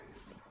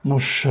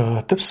Nos,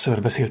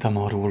 többször beszéltem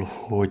arról,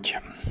 hogy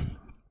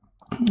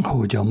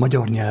a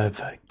magyar nyelv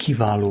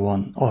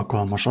kiválóan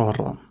alkalmas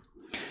arra,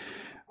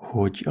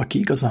 hogy aki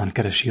igazán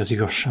keresi az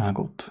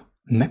igazságot,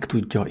 meg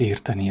tudja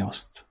érteni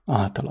azt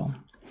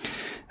általam.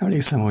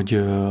 Emlékszem,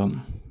 hogy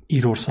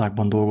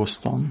Írországban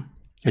dolgoztam,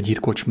 egy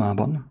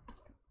írkocsmában,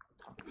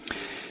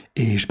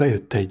 és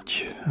bejött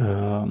egy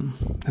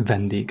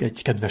vendég,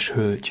 egy kedves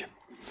hölgy,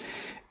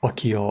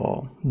 aki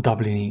a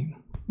Dublini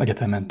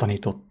Egyetemen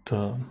tanított,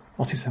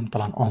 azt hiszem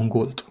talán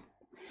angolt.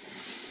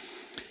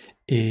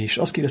 És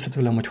azt kérdezte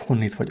tőlem, hogy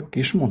honnét vagyok,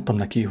 és mondtam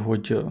neki,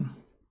 hogy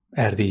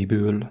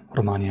Erdélyből,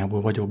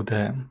 Romániából vagyok,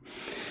 de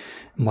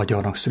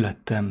magyarnak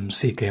születtem,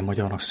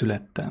 székelymagyarnak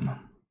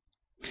születtem.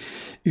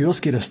 Ő azt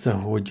kérdezte,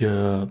 hogy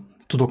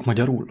tudok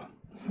magyarul?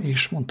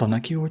 És mondtam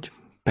neki, hogy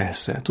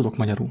persze, tudok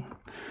magyarul.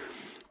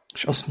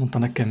 És azt mondta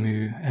nekem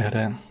ő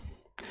erre,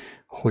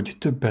 hogy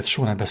többet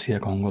soha ne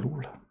beszéljek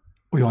angolul.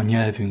 Olyan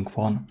nyelvünk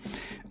van,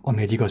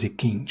 ami egy igazi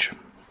kincs.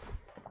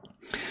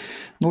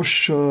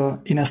 Nos,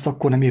 én ezt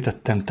akkor nem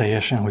értettem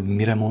teljesen, hogy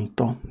mire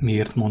mondta,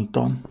 miért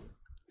mondta,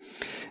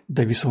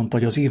 de viszont,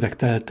 hogy az évek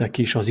teltek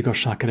és az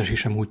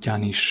igazságkeresésem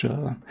útján is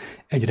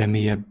egyre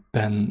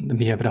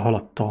mélyebbre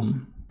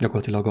haladtam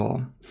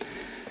gyakorlatilag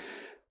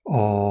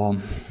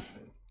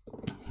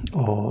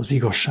az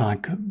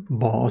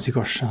igazságba, az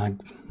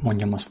igazság,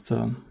 mondjam azt,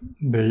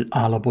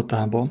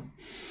 állapotába,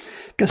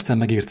 kezdtem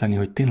megérteni,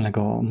 hogy tényleg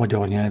a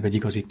magyar nyelv egy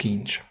igazi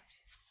kincs.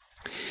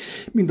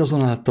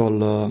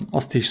 Mindazonáltal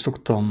azt is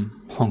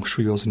szoktam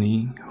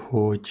hangsúlyozni,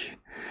 hogy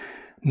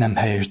nem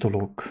helyes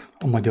dolog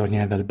a magyar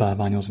nyelvet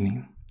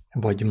bálványozni,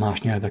 vagy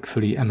más nyelvek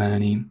fölé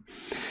emelni.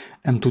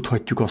 Nem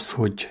tudhatjuk azt,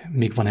 hogy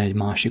még van egy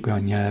másik olyan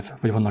nyelv,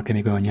 vagy vannak-e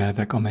még olyan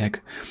nyelvek,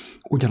 amelyek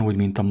ugyanúgy,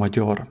 mint a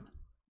magyar,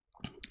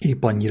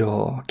 épp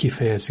annyira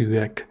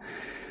kifejezőek,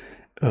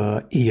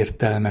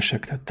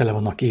 értelmesek, tehát tele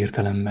vannak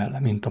értelemmel,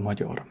 mint a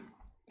magyar.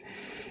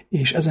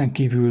 És ezen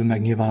kívül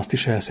meg nyilván azt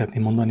is el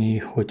szeretném mondani,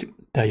 hogy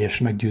teljes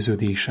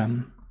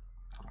meggyőződésem,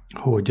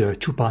 hogy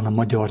csupán a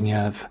magyar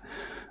nyelv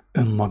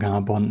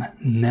önmagában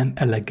nem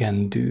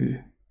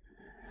elegendő,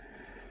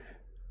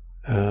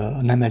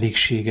 nem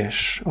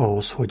elégséges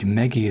ahhoz, hogy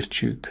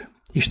megértsük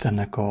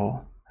Istennek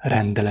a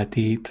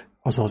rendeletét,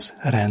 azaz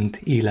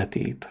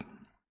rend-életét.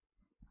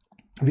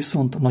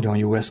 Viszont nagyon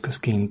jó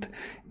eszközként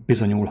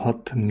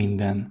bizonyulhat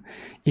minden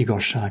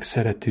igazság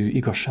szerető,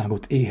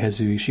 igazságot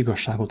éhező és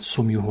igazságot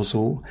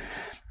szomjuhozó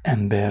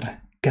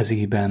ember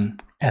kezében,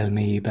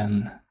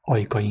 elméjében,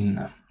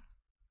 ajkain.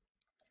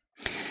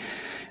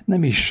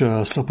 Nem is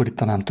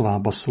szaporítanám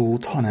tovább a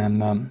szót, hanem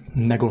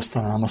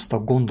megosztanám azt a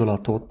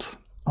gondolatot,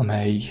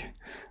 amely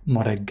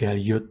ma reggel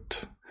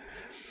jött,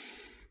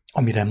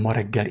 amire ma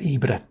reggel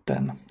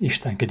ébredtem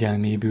Isten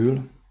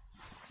kegyelméből,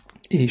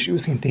 és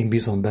őszintén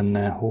bízom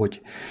benne,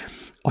 hogy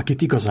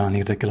akit igazán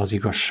érdekel az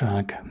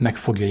igazság, meg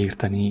fogja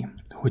érteni,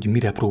 hogy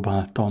mire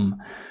próbáltam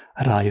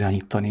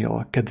ráirányítani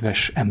a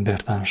kedves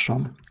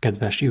embertársam,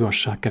 kedves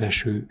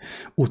igazságkereső,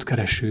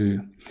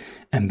 útkereső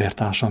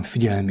embertársam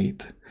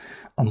figyelmét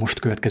a most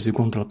következő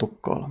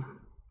gondolatokkal.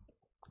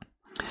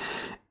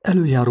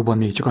 Előjáróban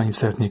még csak annyit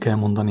szeretnék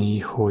elmondani,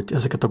 hogy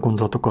ezeket a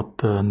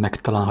gondolatokat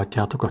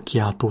megtalálhatjátok a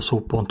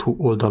kiáltószó.hu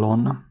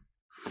oldalon,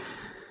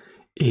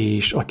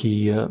 és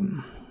aki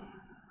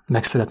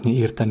meg szeretné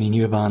érteni,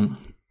 nyilván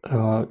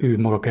ő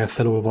maga kell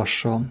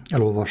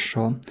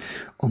elolvassa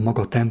a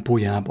maga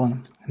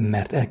tempójában,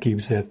 mert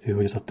elképzelhető,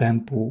 hogy ez a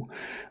tempó,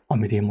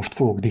 amit én most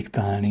fogok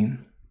diktálni,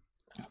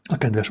 a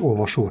kedves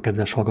olvasó, a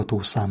kedves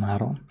hallgató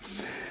számára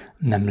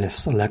nem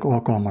lesz a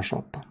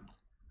legalkalmasabb.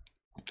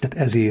 Tehát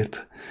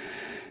ezért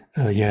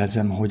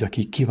jelzem, hogy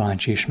aki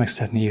kíváncsi és meg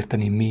szeretné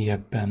érteni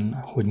mélyebben,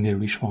 hogy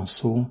miről is van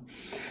szó,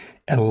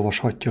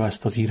 elolvashatja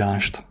ezt az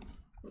írást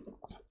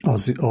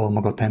a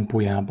maga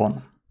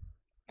tempójában.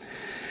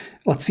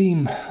 A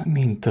cím,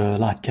 mint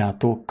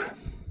látjátok,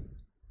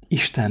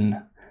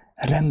 Isten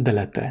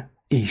rendelete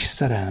és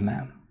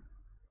szerelme.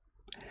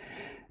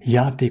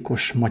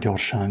 Játékos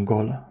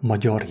magyarsággal,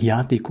 magyar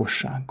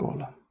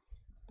játékossággal.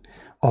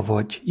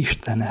 Avagy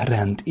Isten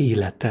rend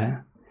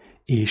élete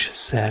és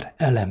szer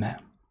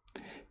eleme.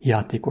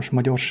 Játékos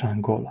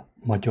magyarsággal,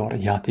 magyar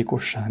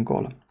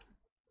játékossággal.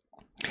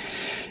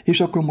 És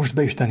akkor most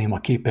be is tenném a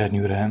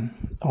képernyőre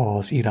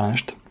az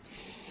írást,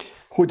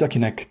 hogy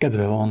akinek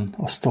kedve van,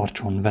 az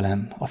tartson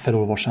velem a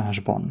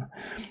felolvasásban,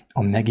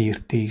 a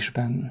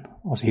megértésben,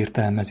 az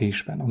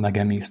értelmezésben, a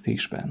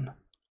megemésztésben,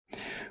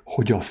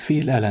 hogy a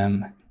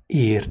félelem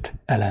ért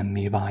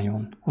elemmé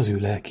váljon az ő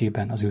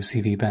lelkében, az ő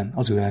szívében,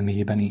 az ő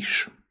elméjében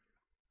is.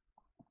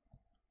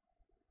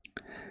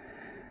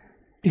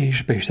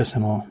 És be is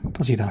teszem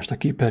az írást a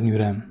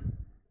képernyőre,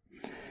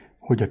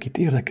 hogy akit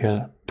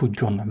érdekel,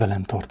 tudjon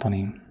velem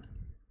tartani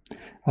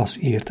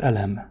az ért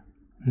elem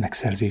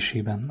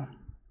megszerzésében.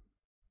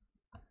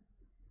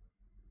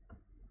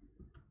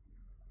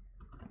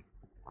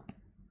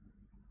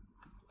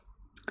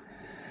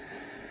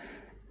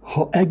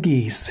 Ha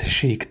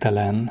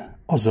egészségtelen,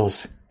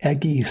 azaz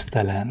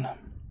egésztelen,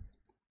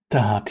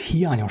 tehát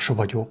hiányos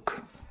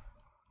vagyok,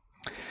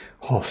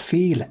 ha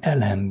fél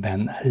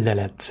elemben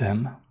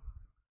leledzem,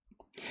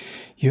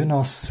 jön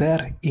a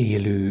szer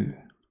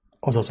élő,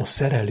 azaz a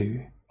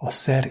szerelő, a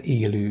szer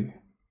élő,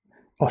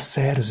 a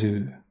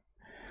szerző,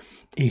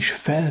 és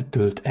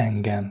feltölt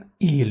engem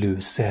élő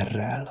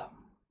szerrel.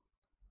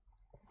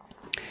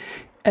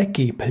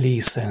 Ekép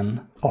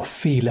lészen a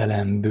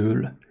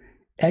félelemből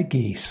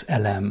egész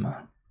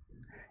elem,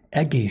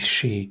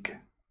 egészség,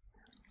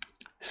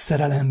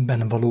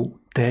 szerelemben való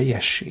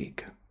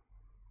teljesség.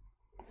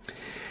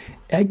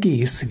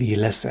 Egészvé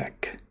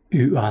leszek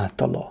ő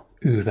általa,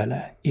 ő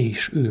vele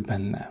és ő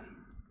benne.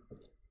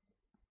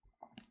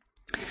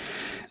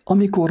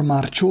 Amikor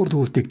már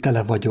csordultig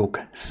tele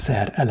vagyok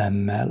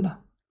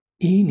szerelemmel,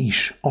 én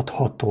is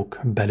adhatok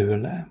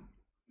belőle,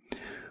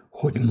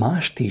 hogy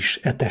mást is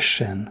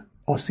etessen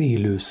az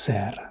élő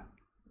szer,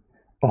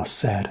 a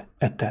szer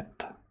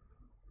etett.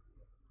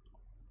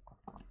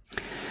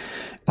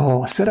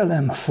 A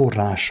szerelem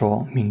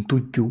forrása, mint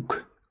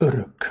tudjuk,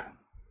 örök,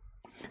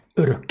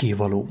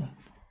 örökkévaló,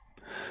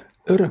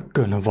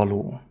 örökkön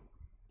való,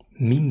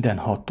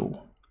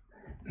 mindenható,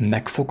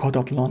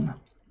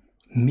 megfoghatatlan,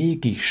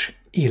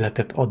 mégis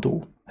életet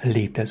adó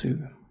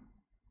létező.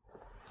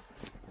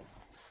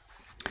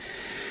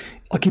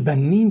 Akiben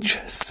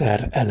nincs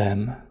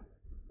szerelem,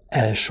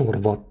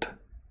 elsorvadt,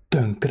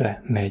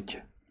 tönkre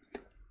megy,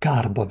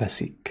 kárba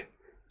veszik,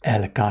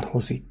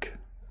 elkárhozik.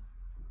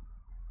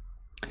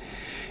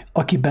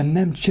 Akiben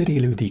nem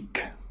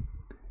cserélődik,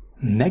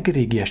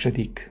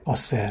 megrégiesedik a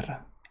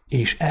szer,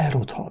 és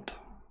elrothat.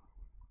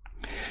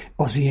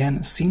 Az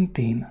ilyen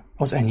szintén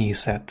az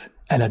enyészet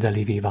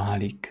eledelivé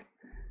válik,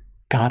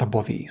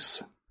 kárba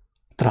vész,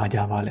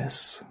 trágyává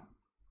lesz.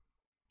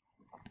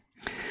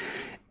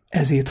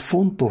 Ezért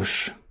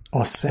fontos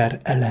a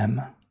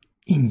szerelem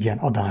ingyen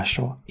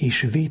adása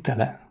és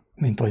vétele,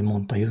 mint ahogy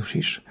mondta Jézus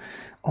is,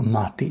 a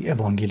Máté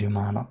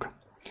evangéliumának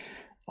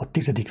a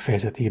 10.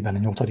 fejezetében, a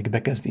 8.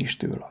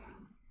 bekezdéstől.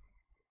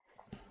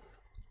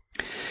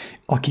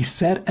 Aki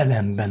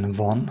szerelemben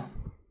van,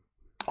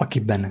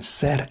 akiben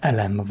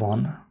szerelem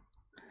van,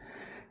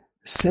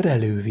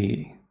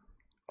 szerelővé,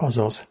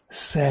 azaz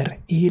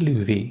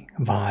szerélővé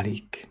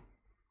válik.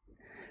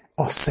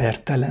 A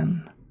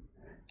szertelen,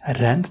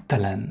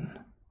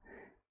 rendtelen,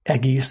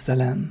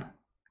 egésztelen,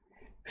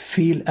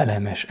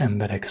 félelemes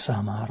emberek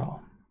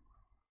számára.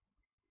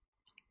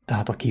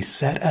 Tehát aki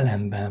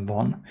szerelemben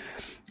van,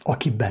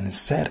 akiben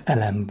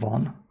szerelem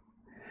van,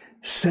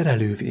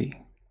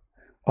 szerelővé,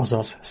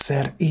 azaz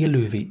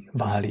szerélővé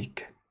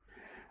válik.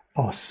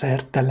 A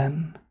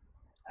szertelen,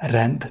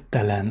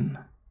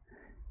 rendtelen,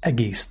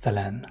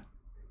 egésztelen,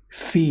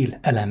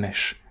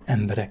 félelemes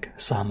emberek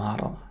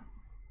számára.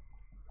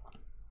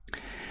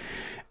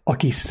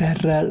 Aki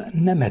szerrel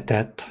nem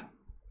etett,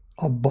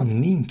 abban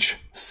nincs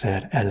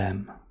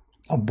szerelem,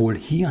 abból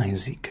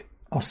hiányzik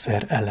a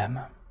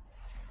szerelem.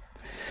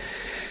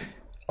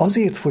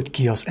 Azért fogy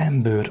ki az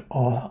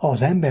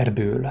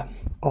emberből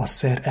a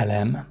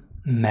szerelem,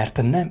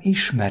 mert nem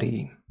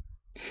ismeri,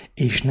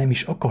 és nem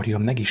is akarja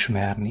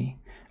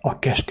megismerni a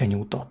keskeny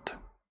utat,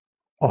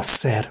 a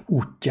szer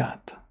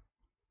útját,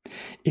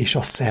 és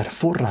a szer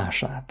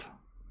forrását,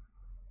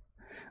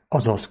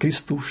 azaz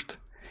Krisztust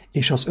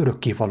és az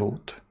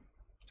örökkévalót,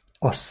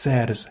 a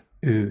szerz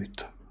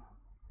őt.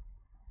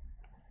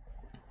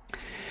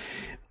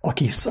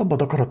 Aki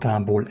szabad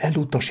akaratából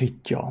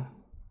elutasítja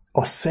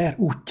a szer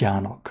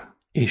útjának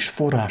és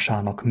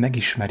forrásának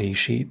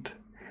megismerését,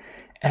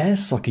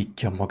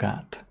 elszakítja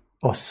magát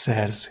a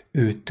szerz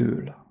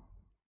őtől,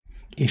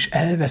 és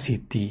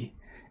elveszíti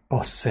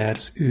a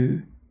szerz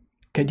ő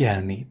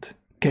kegyelmét,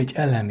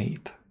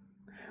 kegyelemét,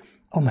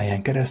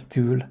 amelyen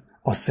keresztül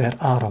a szer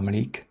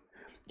áramlik,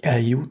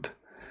 eljut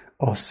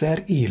a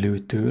szer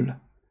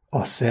élőtől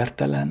a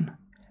szertelen,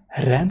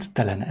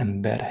 rendtelen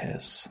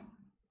emberhez.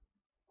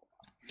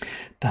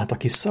 Tehát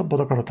aki szabad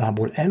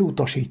akaratából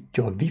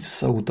elutasítja,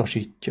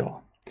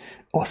 visszautasítja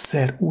a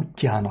szer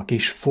útjának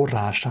és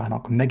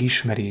forrásának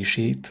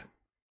megismerését,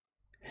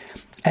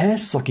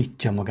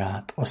 elszakítja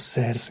magát a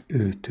szerz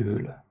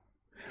őtől,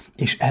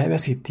 és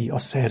elveszíti a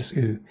szerz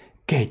ő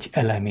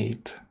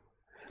kegyelemét,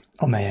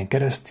 amelyen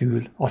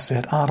keresztül a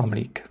szer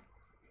áramlik,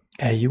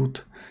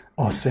 eljut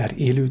a szer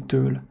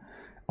élőtől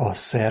a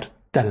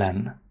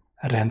szertelen,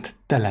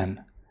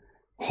 rendtelen,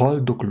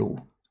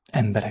 haldokló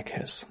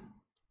emberekhez.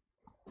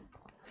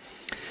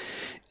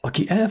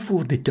 Aki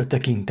elfordítja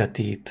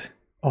tekintetét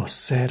a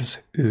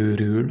szerz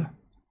őről,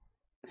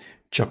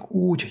 csak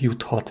úgy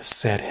juthat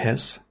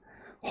szerhez,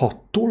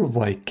 ha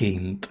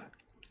tolvajként,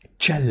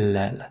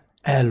 csellel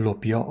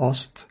ellopja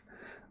azt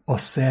a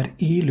szer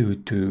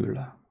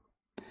élőtől,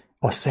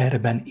 a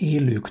szerben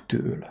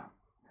élőktől,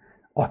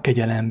 a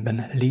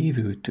kegyelemben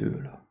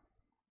lévőtől.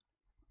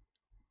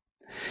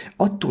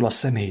 Attól a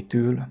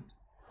személytől,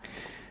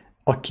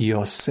 aki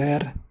a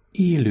szer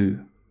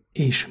élő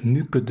és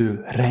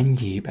működő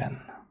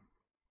rendjében,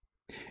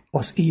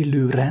 az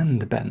élő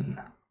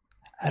rendben,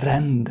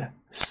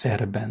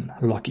 rendszerben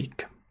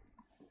lakik.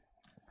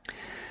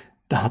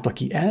 Tehát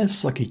aki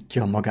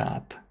elszakítja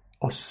magát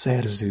a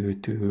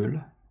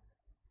szerzőtől,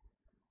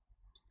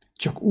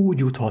 csak úgy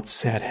juthat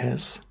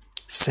szerhez,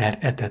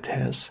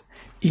 szeretethez,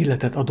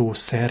 életet adó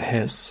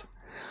szerhez,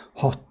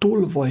 ha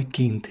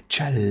tolvajként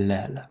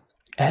csellel,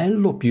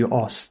 ellopja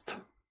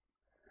azt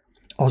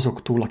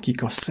azoktól,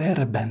 akik a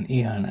szerben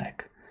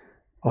élnek,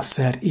 a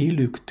szer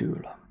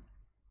élőktől,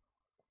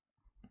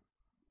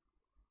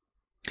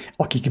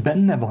 akik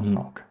benne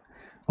vannak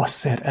a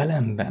szer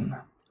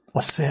elemben,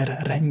 a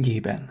szer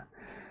rendjében,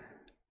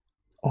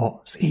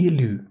 az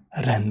élő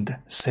rend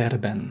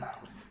szerben.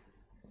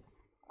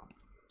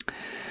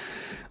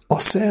 A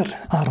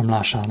szer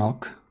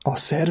áramlásának a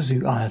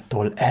szerző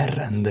által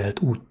elrendelt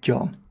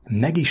útja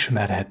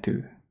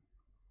megismerhető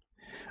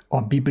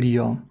a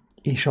Biblia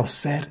és a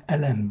szer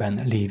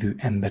elemben lévő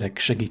emberek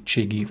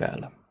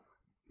segítségével.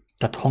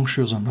 Tehát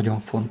hangsúlyozom, nagyon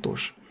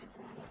fontos.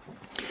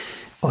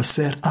 A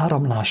szer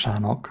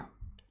áramlásának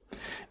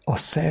a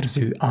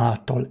szerző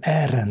által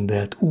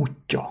elrendelt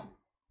útja,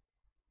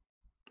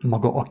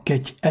 maga a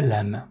kegy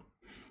elem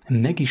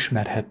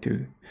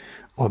megismerhető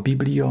a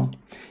Biblia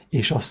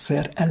és a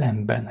szer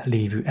elemben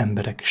lévő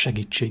emberek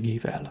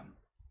segítségével.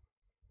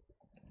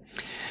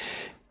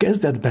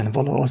 Kezdetben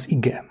vala az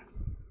ige,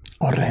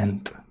 a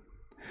rend,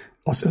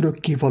 az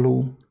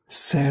örökkévaló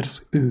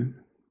szerz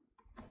ő.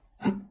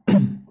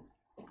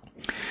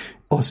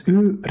 Az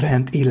ő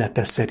rend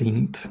élete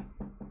szerint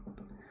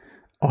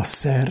a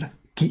szer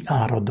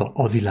kiárada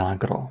a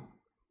világra,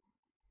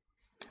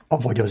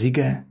 avagy az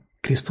ige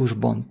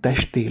Krisztusban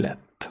testé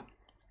lett,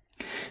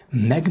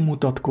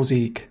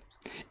 megmutatkozik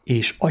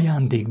és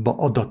ajándékba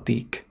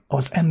adaték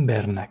az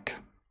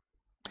embernek,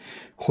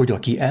 hogy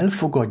aki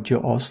elfogadja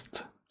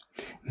azt,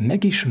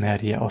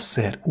 megismerje a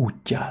szer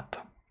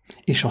útját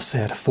és a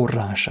szer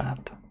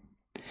forrását,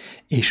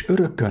 és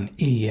örökön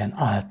éljen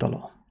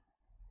általa.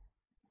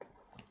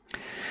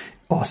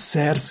 A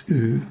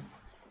szerző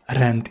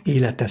rend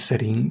élete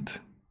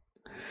szerint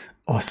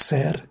a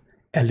szer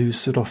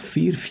először a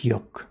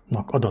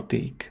férfiaknak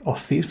adaték, a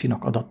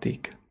férfinak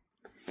adaték,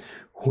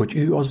 hogy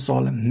ő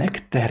azzal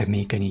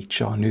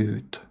megtermékenyítse a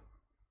nőt,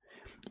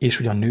 és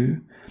hogy a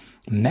nő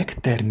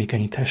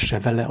megtermékenyíthesse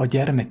vele a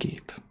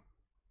gyermekét.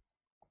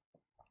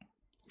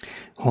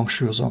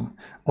 Hangsúlyozom,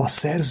 a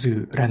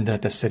szerző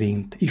rendelete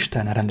szerint,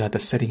 Isten rendelete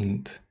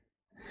szerint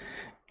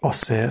a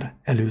szer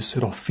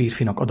először a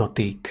férfinak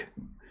adaték,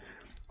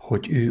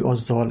 hogy ő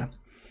azzal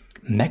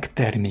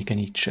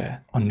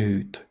megtermékenyítse a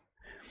nőt,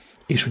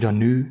 és hogy a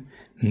nő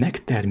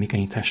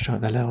megtermékenyíthesse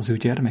vele az ő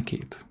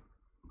gyermekét.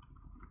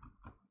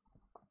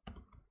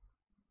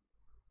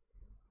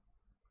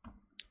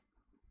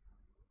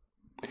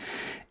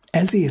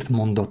 Ezért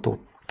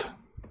mondatott,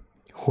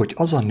 hogy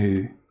az a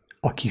nő,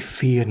 aki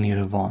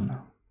férnél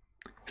van,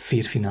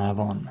 férfinál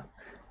van,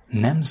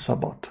 nem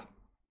szabad.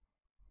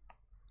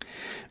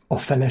 A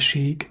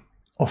feleség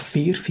a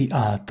férfi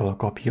által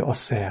kapja a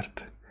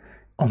szert,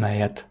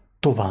 amelyet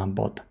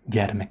továbbad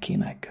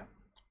gyermekének.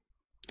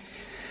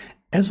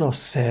 Ez a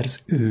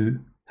szerz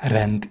ő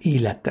rend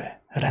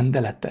élete,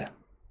 rendelete,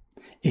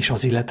 és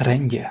az élet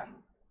rendje.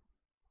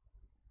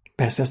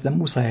 Persze ezt nem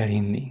muszáj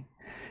elhinni.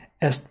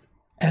 Ezt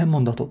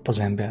elmondatott az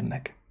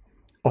embernek,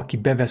 aki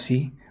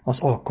beveszi, az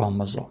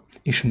alkalmazza,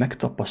 és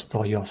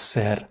megtapasztalja a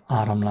szer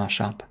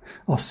áramlását,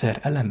 a szer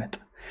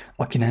elemet.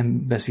 Aki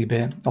nem veszi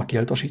be, aki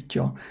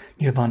elutasítja,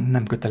 nyilván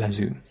nem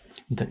kötelező,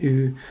 de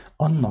ő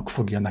annak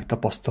fogja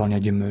megtapasztalni a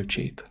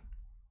gyümölcsét.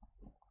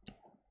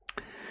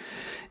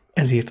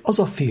 Ezért az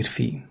a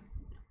férfi,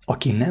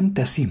 aki nem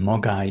teszi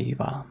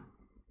magáévá,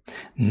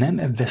 nem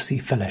veszi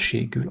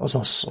feleségül az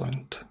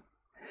asszonyt,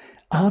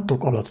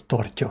 átok alatt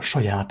tartja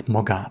saját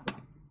magát,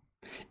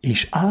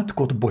 és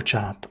átkot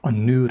bocsát a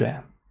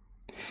nőre,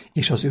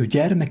 és az ő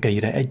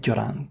gyermekeire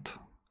egyaránt,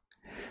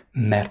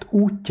 mert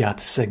útját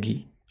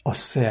szegi a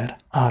szer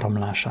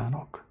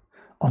áramlásának,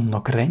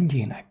 annak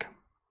rendjének.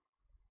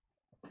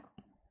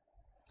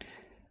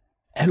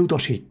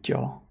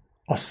 Elutasítja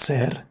a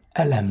szer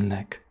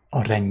elemnek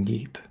a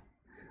rendjét,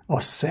 a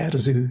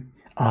szerző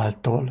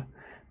által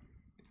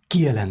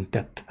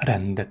kijelentett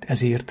rendet,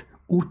 ezért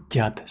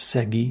útját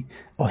szegi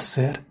a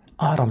szer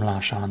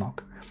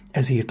áramlásának,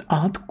 ezért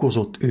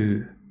átkozott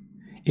ő,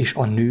 és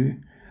a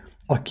nő,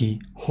 aki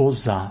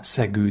hozzá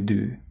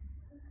szegődő,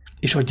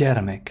 és a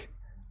gyermek,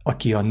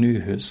 aki a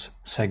nőhöz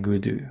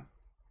szegődő.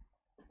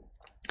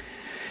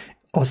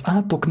 Az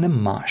átok nem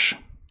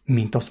más,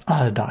 mint az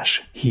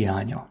áldás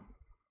hiánya.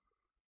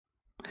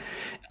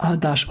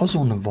 Áldás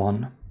azon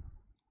van,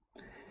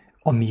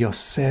 ami a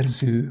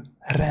szerző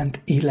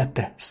rend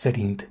élete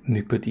szerint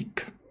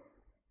működik.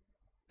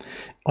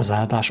 Az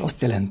áldás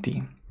azt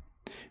jelenti,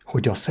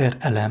 hogy a szer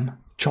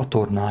elem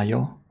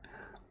csatornája,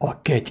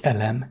 a kegy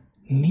elem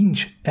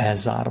nincs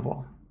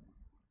elzárva.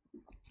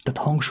 Tehát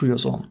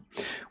hangsúlyozom,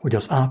 hogy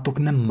az átok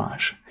nem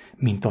más,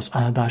 mint az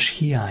áldás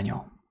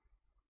hiánya.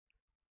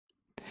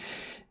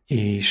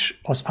 És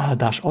az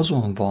áldás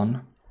azon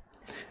van,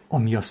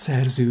 ami a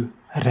szerző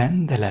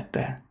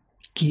rendelete,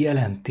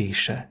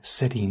 kijelentése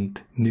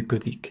szerint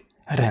működik,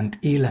 rend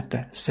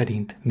élete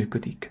szerint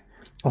működik,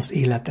 az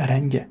élet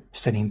rendje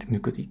szerint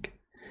működik.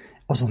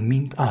 Azon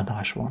mind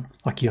áldás van,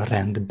 aki a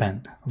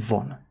rendben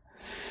van.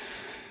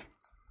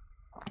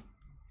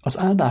 Az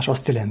áldás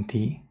azt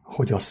jelenti,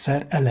 hogy a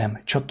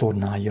szerelem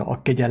csatornája,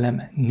 a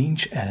kegyelem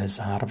nincs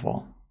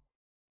elzárva.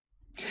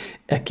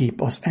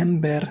 Ekképp az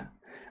ember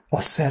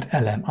a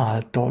szerelem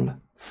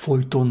által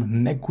folyton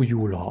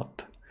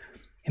megújulhat,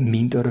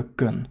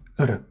 mindörökkön,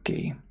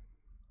 örökké.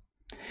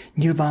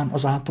 Nyilván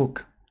az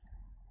átok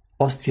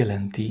azt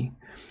jelenti,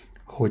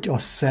 hogy a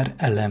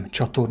szerelem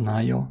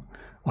csatornája,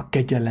 a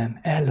kegyelem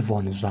el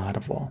van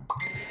zárva,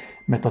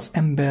 mert az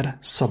ember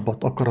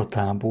szabad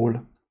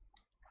akaratából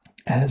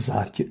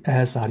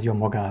elzárja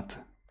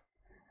magát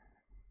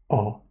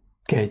a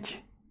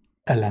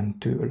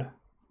kegyelemtől,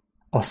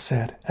 a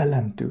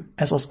szerelemtől.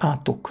 Ez az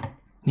átok.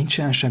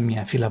 Nincsen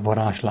semmilyenféle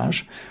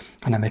varázslás,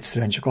 hanem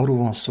egyszerűen csak arról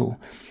van szó,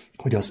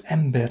 hogy az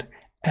ember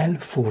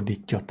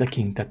elfordítja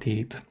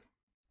tekintetét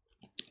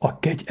a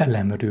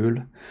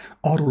kegyelemről,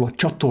 arról a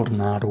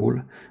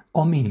csatornáról,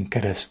 amin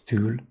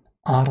keresztül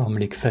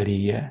áramlik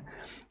feléje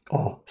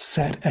a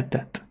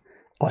szeretet,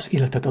 az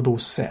életet adó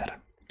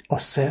szer, a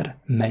szer,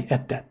 mely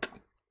etet.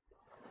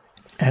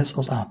 Ez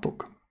az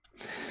átok.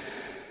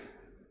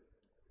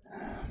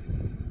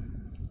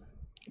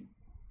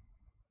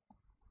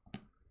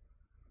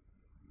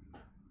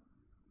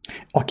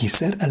 Aki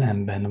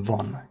szerelemben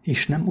van,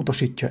 és nem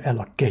utasítja el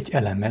a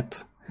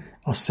kegyelemet,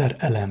 a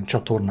szerelem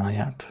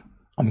csatornáját,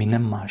 ami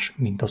nem más,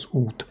 mint az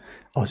út,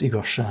 az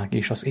igazság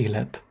és az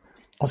élet,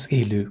 az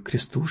élő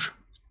Krisztus,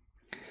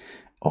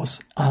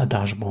 az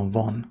áldásban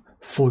van,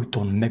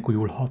 folyton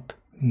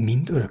megújulhat,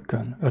 mind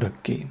örökkön,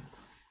 örökké.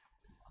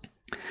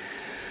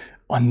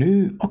 A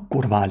nő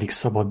akkor válik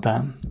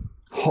szabaddá,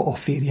 ha a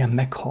férje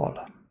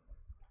meghal.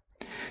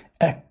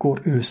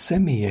 Ekkor ő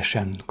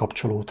személyesen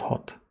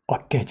kapcsolódhat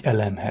a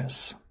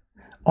kegyelemhez,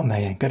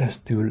 amelyen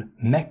keresztül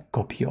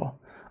megkapja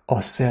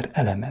a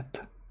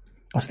szerelemet,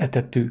 az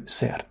etető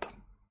szert.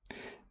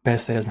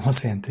 Persze ez nem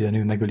azt jelenti, hogy a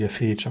nő megöli a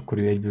férjét, és akkor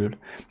ő egyből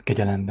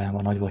kegyelemben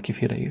van, nagy valaki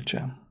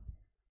félreértse.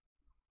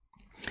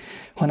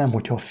 Hanem,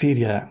 hogyha a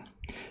férje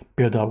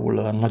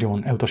például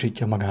nagyon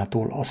elutasítja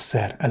magától a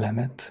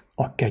szerelemet,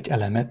 a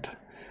kegyelemet,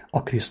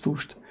 a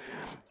Krisztust,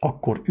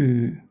 akkor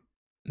ő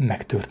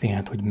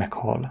megtörténhet, hogy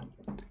meghal,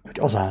 hogy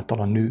azáltal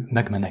a nő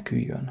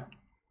megmeneküljön.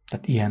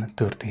 Tehát ilyen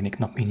történik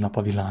nap mint nap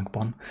a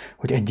világban,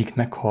 hogy egyik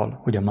meghal,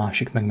 hogy a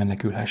másik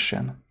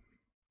megmenekülhessen.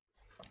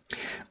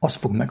 Az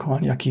fog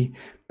meghalni, aki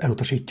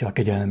elutasítja a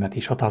kegyelmet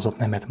és határozott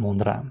nemet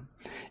mond rá.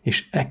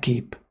 És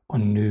ekképp a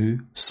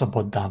nő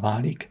szabaddá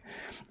válik,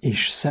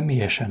 és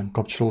személyesen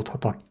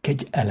kapcsolódhat a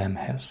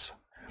kegyelemhez,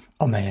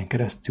 amelyen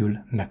keresztül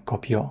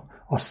megkapja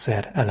a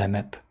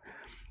szerelemet,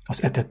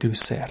 az etető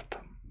szert.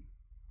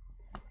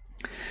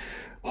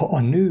 Ha a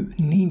nő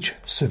nincs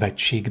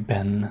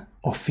szövetségben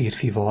a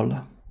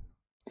férfival,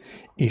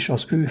 és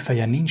az ő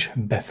feje nincs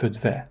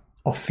befödve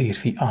a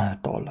férfi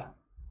által,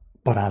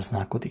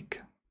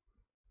 paráználkodik.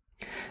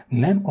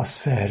 Nem a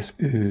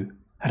szerző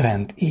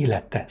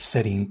rend-élete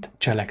szerint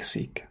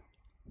cselekszik.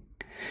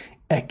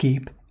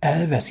 Ekképp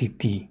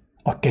elveszíti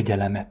a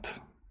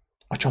kegyelemet,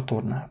 a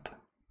csatornát,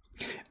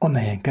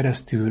 amelyen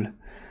keresztül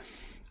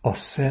a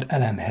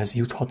szerelemhez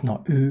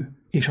juthatna ő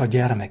és a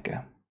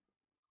gyermeke.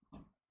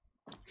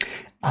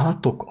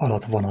 Átok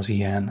alatt van az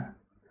ilyen,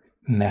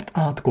 mert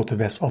átkot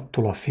vesz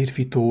attól a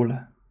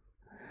férfitól,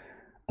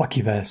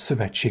 akivel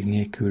szövetség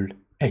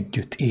nélkül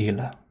együtt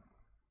él.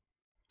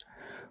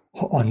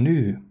 Ha a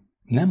nő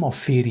nem a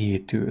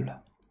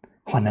férjétől,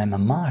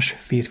 hanem más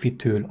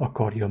férfitől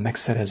akarja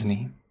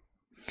megszerezni,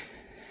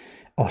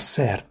 a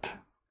szert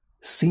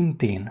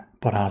szintén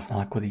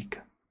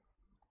paráználkodik,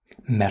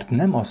 mert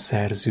nem a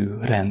szerző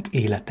rend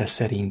élete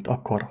szerint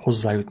akar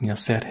hozzájutni a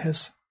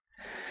szerhez,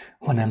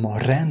 hanem a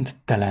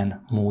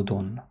rendtelen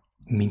módon,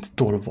 mint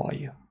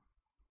tolvaj.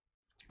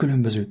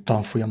 Különböző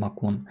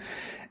tanfolyamokon,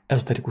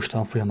 ezoterikus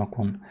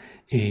tanfolyamokon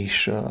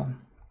és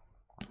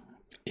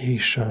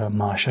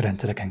más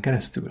rendszereken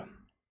keresztül.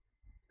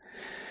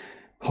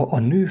 Ha a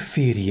nő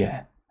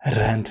férje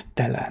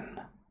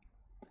rendtelen,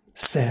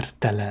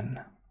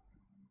 szertelen,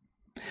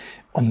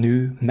 a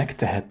nő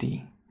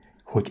megteheti,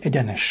 hogy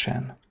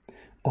egyenesen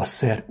a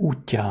szer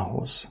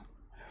útjához,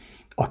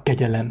 a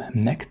kegyelem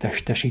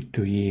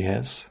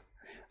megtestesítőjéhez,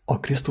 a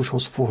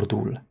Krisztushoz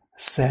fordul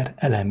szer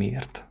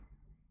elemért,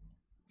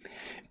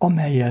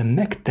 amellyel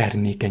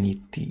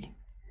megtermékenyíti,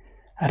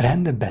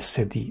 rendbe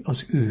szedi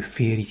az ő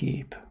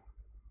férjét.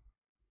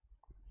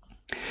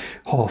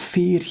 Ha a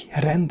férj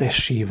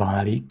rendessé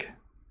válik,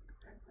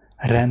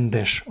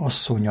 rendes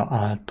asszonya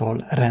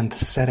által,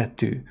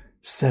 rendszerető,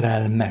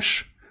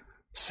 szerelmes,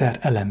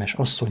 szerelemes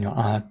asszonya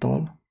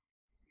által,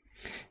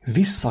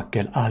 vissza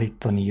kell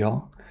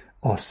állítania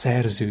a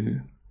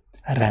szerző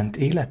rend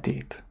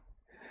életét,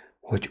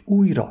 hogy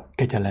újra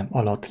kegyelem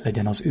alatt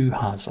legyen az ő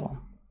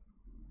háza.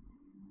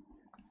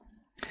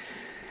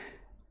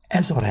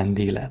 Ez a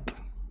rendélet.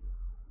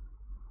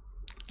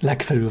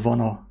 Legfelül van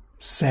a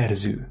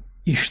szerző,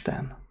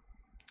 Isten,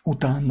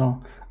 utána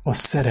a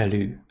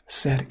szerelő,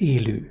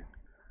 szerélő,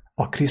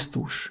 a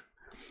Krisztus,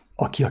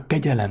 aki a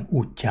kegyelem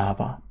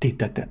útjává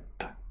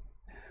tétetett.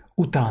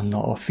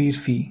 Utána a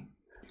férfi,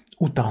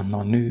 utána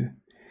a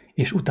nő,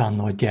 és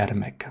utána a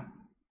gyermek.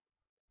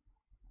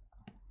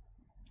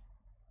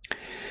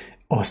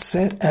 A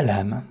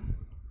szerelem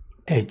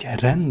egy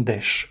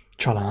rendes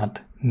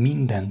család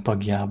minden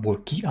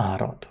tagjából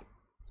kiárad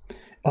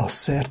a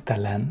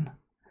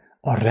szertelen,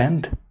 a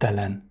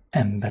rendtelen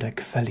emberek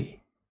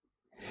felé,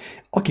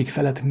 akik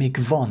felett még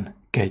van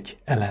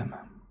kegyelem.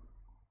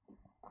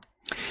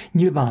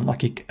 Nyilván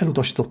akik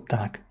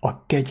elutasították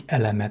a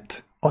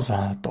kegyelemet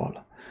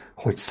azáltal,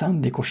 hogy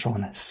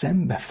szándékosan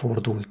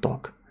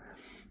szembefordultak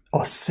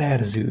a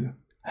szerző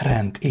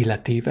rend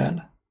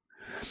életével,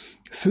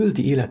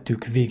 földi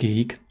életük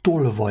végéig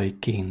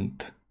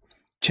tolvajként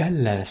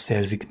csellel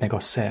szerzik meg a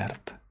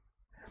szert,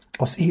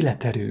 az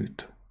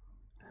életerőt,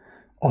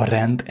 a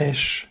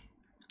rendes,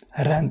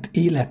 rend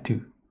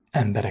életű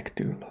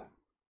emberektől.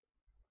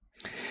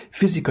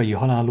 Fizikai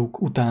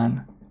haláluk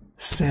után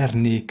szer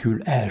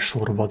nélkül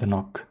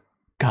elsorvadnak,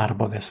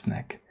 kárba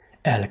vesznek,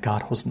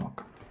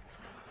 elkárhoznak.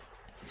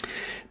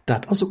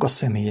 Tehát azok a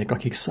személyek,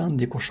 akik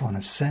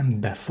szándékosan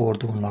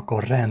szembefordulnak a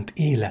rend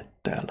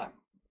élettel,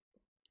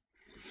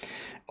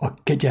 a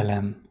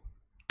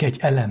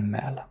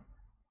kegyelemmel,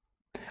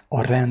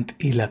 a rend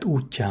élet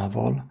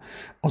útjával,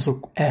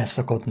 azok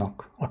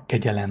elszakadnak a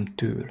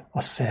kegyelemtől,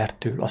 a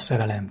szertől, a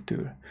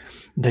szerelemtől,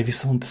 de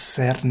viszont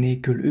szer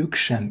nélkül ők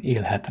sem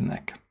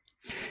élhetnek.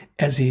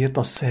 Ezért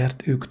a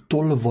szert ők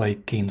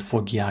tolvajként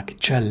fogják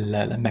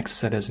csellel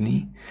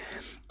megszerezni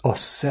a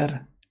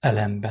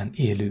szerelemben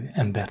élő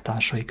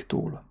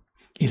embertársaiktól,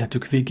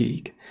 életük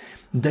végéig.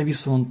 De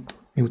viszont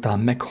miután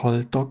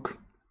meghaltak,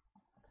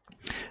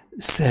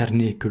 szer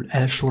nélkül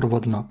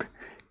elsorvadnak,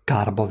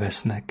 kárba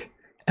vesznek,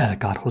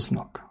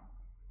 elkárhoznak.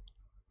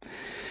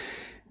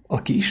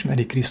 Aki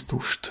ismeri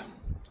Krisztust,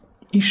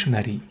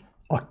 ismeri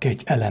a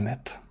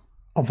kegyelemet,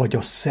 avagy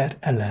a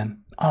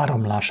szerelem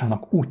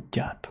áramlásának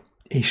útját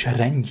és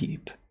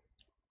rendjét.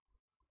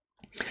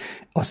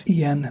 Az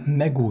ilyen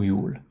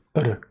megújul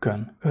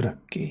örökkön,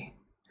 örökké.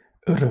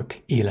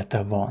 Örök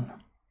élete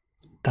van.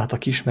 Tehát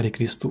aki ismeri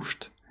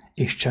Krisztust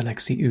és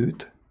cselekszi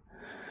őt,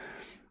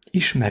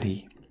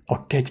 ismeri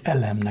a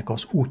kegyelemnek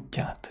az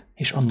útját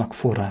és annak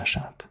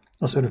forrását,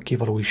 az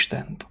örökkévaló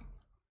Istent,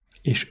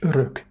 és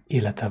örök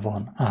élete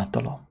van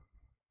általa.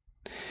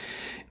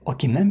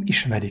 Aki nem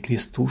ismeri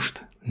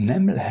Krisztust,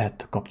 nem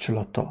lehet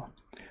kapcsolata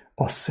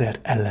a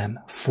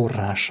szerelem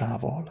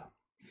forrásával,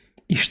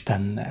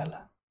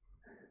 Istennel,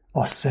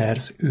 a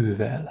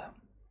szerzővel.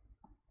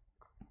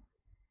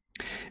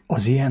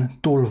 Az ilyen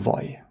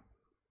tolvaj.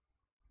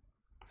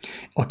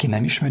 Aki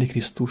nem ismeri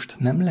Krisztust,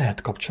 nem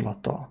lehet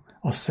kapcsolata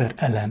a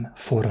szerelem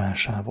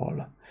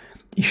forrásával,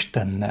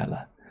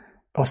 Istennel,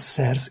 a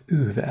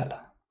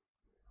szerzővel.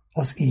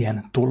 Az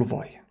ilyen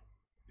tolvaj.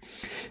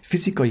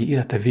 Fizikai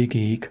élete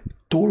végéig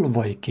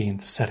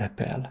tolvajként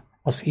szerepel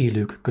az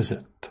élők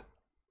között.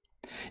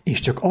 És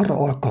csak arra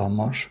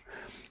alkalmas,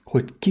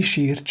 hogy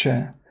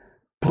kísértse,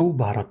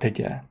 próbára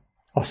tegye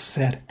a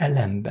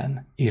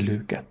szerelemben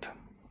élőket.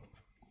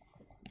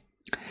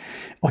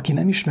 Aki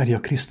nem ismeri a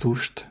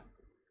Krisztust,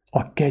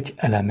 a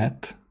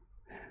kegyelemet,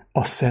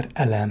 a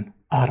szerelem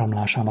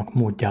áramlásának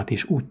módját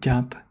és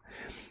útját,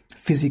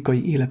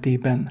 fizikai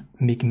életében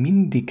még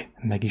mindig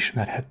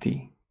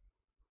megismerheti.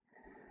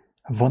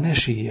 Van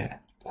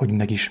esélye, hogy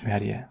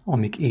megismerje,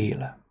 amíg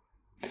él.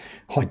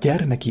 Ha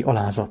gyermeki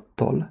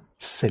alázattal,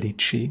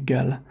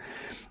 szelídséggel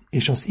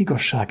és az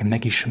igazság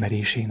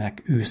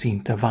megismerésének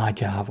őszinte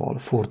vágyával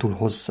fordul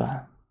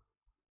hozzá.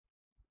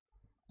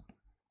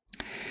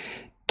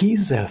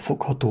 Kézzel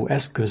fogható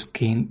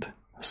eszközként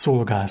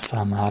szolgál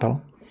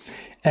számára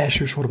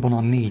elsősorban a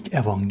 4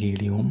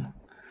 evangélium,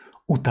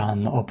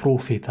 utána a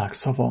próféták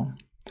szava,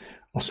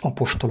 az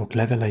apostolok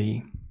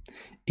levelei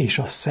és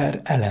a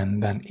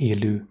szerelemben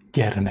élő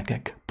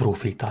gyermekek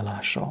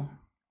profétálása.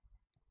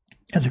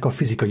 Ezek a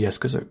fizikai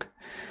eszközök.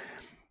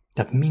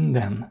 Tehát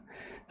minden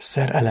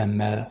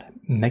szerelemmel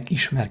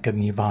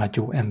megismerkedni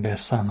vágyó ember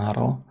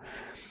számára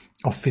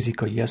a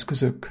fizikai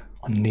eszközök,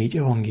 a 4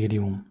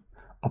 evangélium,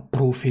 a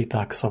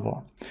próféták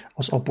szava,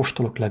 az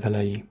apostolok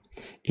levelei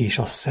és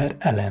a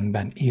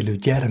szerelemben élő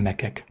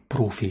gyermekek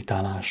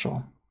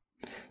profétálása.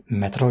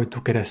 Mert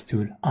rajtuk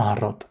keresztül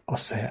árad a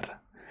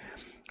szer.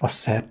 A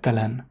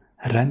szertelen,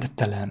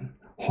 rendtelen,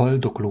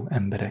 haldokló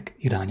emberek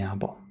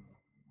irányába.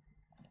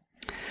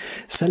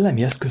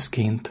 Szellemi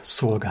eszközként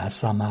szolgál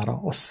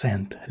számára a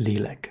Szent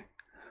Lélek,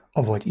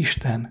 avagy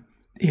Isten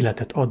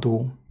életet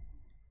adó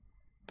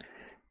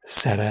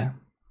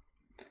szere,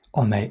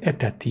 amely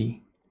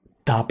eteti,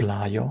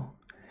 táplálja,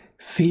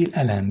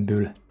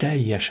 félelemből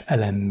teljes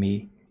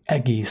elemmé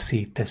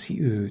egészé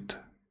teszi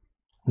őt.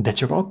 De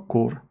csak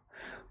akkor,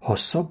 ha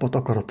szabad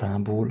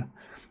akaratából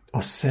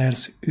a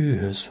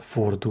szerzőhöz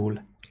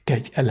fordul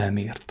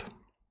kegyelemért.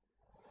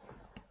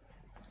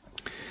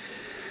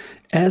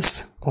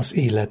 Ez az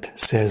élet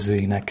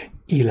szerzőinek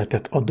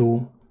életet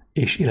adó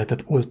és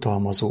életet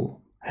oltalmazó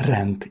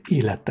rend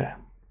élete,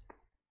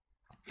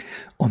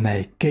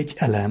 amely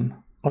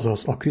kegyelem,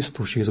 azaz a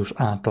Krisztus Jézus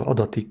által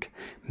adatik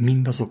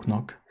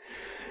mindazoknak,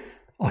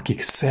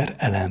 akik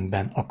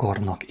szerelemben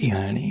akarnak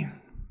élni.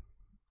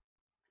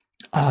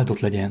 Áldott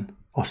legyen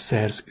a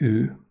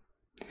szerző,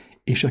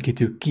 és akit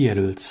ő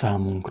kijelölt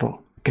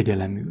számunkra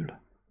kegyelemül.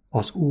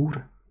 az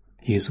Úr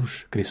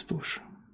Jézus Krisztus.